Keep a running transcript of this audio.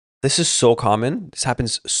This is so common. This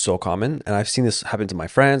happens so common. And I've seen this happen to my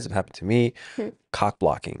friends. It happened to me. Hmm. Cock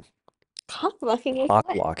blocking. Cock blocking is Cock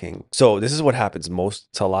what? blocking. So this is what happens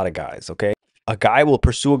most to a lot of guys, okay? A guy will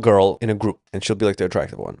pursue a girl in a group and she'll be like the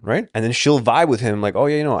attractive one, right? And then she'll vibe with him, like, oh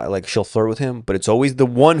yeah, like she'll flirt with him, but it's always the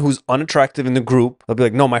one who's unattractive in the group. They'll be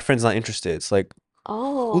like, no, my friend's not interested. It's like,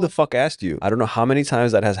 who the Oh, fuck asked you? I don't know how many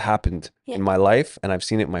times that has happened yeah. in my life, and I've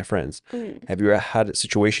seen it with my friends. Mm, Have you ever had a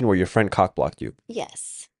situation where your friend cock blocked you?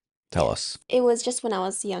 yes. Tell Yes. us. It was just when I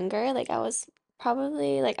was younger. Like I was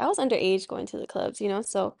probably like I was underage going to the clubs, you know,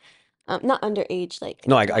 so not underage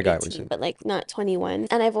No, I not got what you're 18, saying. but like not 21.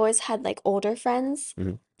 And I've always had like older friends.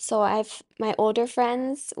 Hmm. So my older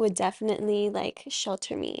friends would definitely like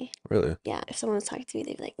shelter me. Really? Yeah, if someone was talking to me,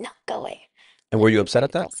 they'd be like, "No, go away." And Like were you they're upset very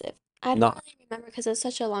at that? aggressive. I don't No. really remember because it was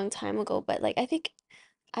such a long time ago, but like I think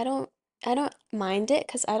I don't I don't mind it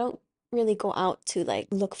because I don't really go out to like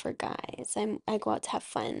look for guys. I go out to have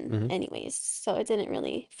fun Hmm. anyways, so it didn't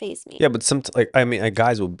really phase Yeah, me. but some like I mean, like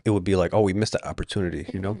guys will it would be like, oh, we missed that opportunity,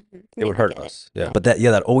 you know? It Yeah, would I hurt get it. us. Yeah. Yeah. But that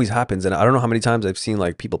yeah, that always happens, and I don't know how many times I've seen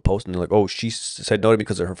like people post and they're like, oh, she said no to me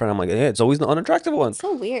because of her friend. I'm like, yeah, it's always the unattractive one. It's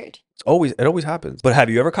so weird. It always happens. But have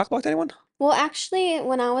you ever cockblocked anyone? Well, actually,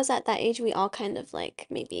 when I was at that age, we all kind of like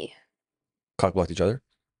maybe, Cockblocked each other?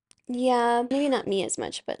 yeah, maybe not me as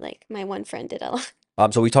much, but like my one friend did a lot.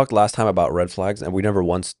 So we talked last time about red flags, and we never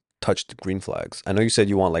once touched green flags. I know you said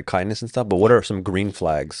you want like kindness and stuff, but what Yeah. are some green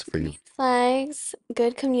flags for you? Green flags,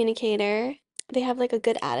 good communicator. They have like a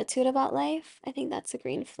good attitude about life. I think that's a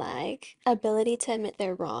green flag. Ability to admit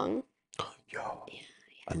they're wrong. Yo, Yeah,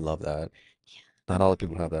 I love that. yeah. Not all the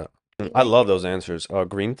people have that. I What love about those answers.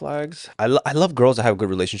 Green flags. I love girls that have good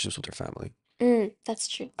relationships with their family. you? That's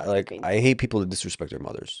true. I That's a like. green I flag. hate people that disrespect their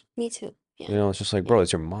mothers. Me too. You Yeah, know, it's just like, yeah. bro,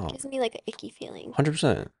 it's your mom. Gives me like an icky feeling.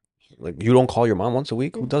 100%. Like, you don't call your mom once a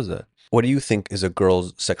week? Who Mhm. does that? What do you think is a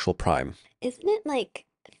girl's sexual prime? Isn't it like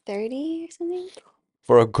 30 or something?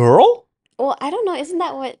 For a girl? Well, I don't know. Isn't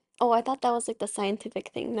that what? Oh, I thought that was like the scientific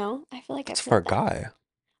thing. No, I feel like That's I've for heard a that. guy.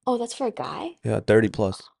 Oh, that's for a guy? Yeah, 30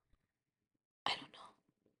 plus. I don't know.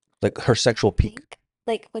 Like her What do sexual you peak. think?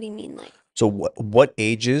 Like, what do you mean? Like So what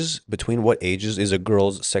ages, between what ages is a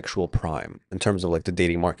girl's sexual prime in terms of like the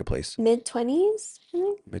dating marketplace? mid 20s? I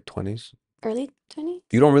think? Mid 20s? Early 20s?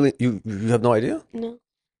 You don't really you have no idea? No,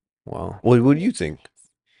 Wow. What do you mid think? 20s.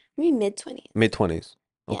 Maybe mid 20s. Mid 20s.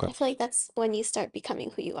 Yeah, Okay. I feel like that's when you start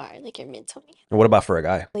becoming who you are, like your mid 20s. And what about for a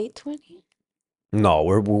guy? Late 20s? No,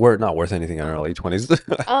 we're not worth anything in our Oh. late 20s.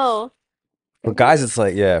 Oh, For 30s? guys, it's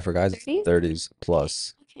like, yeah, for guys, it's 30s? 30s Okay.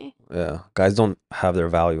 plus. Okay. Yeah. Guys don't have their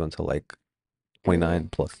value until like 29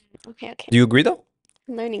 Mm, plus. okay, okay. Do you agree though?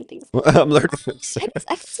 I'm learning things. I'm learning this.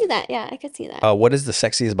 I could see that. Yeah, I could see that. What is the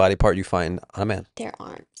sexiest body part you find on a man? Their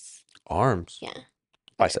arms. Arms, Yeah. Or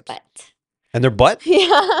their biceps, butt. and their butt?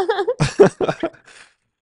 Yeah.